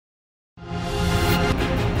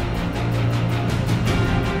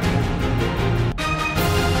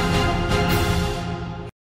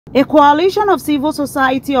A coalition of civil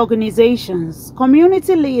society organizations,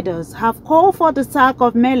 community leaders have called for the sack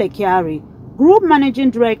of Mele Kyari, Group Managing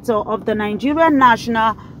Director of the Nigerian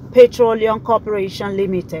National Petroleum Corporation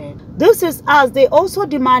Limited. This is as they also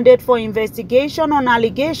demanded for investigation on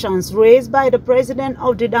allegations raised by the president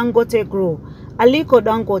of the Dangote Group, Aliko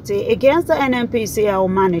Dangote, against the NNPCL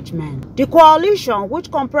management. The coalition,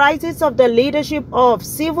 which comprises of the leadership of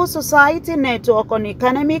Civil Society Network on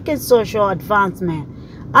Economic and Social Advancement,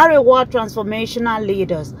 Arewa Transformational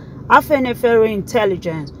Leaders, Afenefere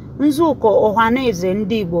Intelligence, Nzuko, Ohanaeze,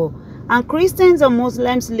 Ndi-Igbo, and Christians and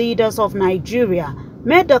Muslims leaders of Nigeria,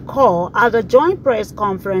 made the call at a joint press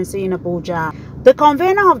conference in Abuja. The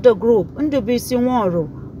convener of the group, Ndubisi Nworu,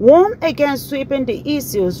 warned against sweeping the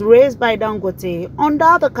issues raised by Dangote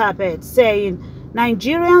under the carpet, saying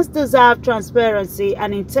Nigerians deserve transparency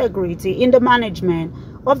and integrity in the management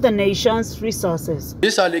of the nation's resources.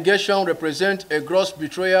 This allegation represents a gross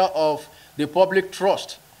betrayal of the public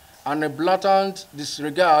trust and a blatant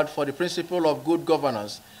disregard for the principle of good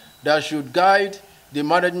governance that should guide the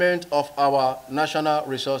management of our national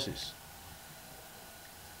resources.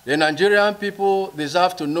 The Nigerian people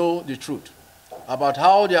deserve to know the truth about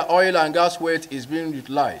how their oil and gas wealth is being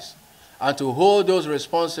utilized and to hold those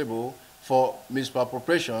responsible for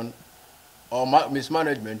misappropriation or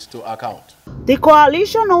mismanagement to account. The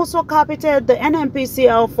coalition also carpeted the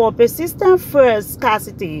NNPCL for persistent fuel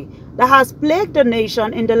scarcity that has plagued the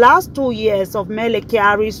nation in the last 2 years of Mele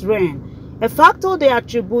Kyari's reign, a factor they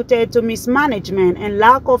attributed to mismanagement and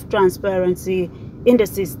lack of transparency in the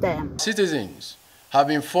system. Citizens have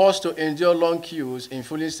been forced to endure long queues in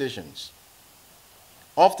filling stations,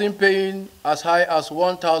 often paying as high as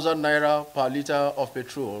 1,000 naira per liter of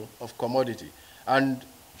petrol of commodity, and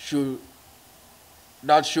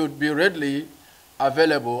that should be readily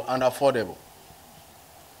available and affordable.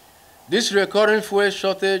 This recurring fuel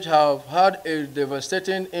shortage have had a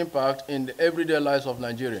devastating impact in the everyday lives of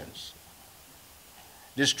Nigerians,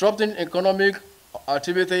 disrupting economic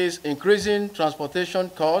activities, increasing transportation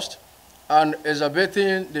costs, and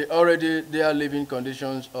exacerbating the already dire living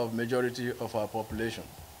conditions of majority of our population.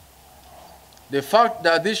 The fact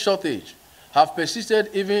that this shortage have persisted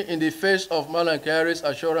even in the face of Mele Kyari's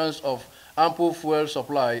assurance of ample fuel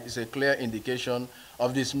supply is a clear indication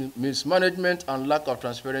of this mismanagement and lack of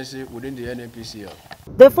transparency within the NNPCL.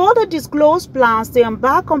 They further disclosed plans to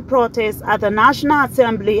embark on protests at the National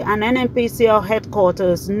Assembly and NNPCL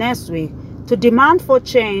headquarters next week to demand for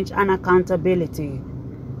change and accountability.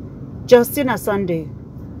 Justina Sunday,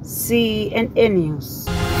 CNN News.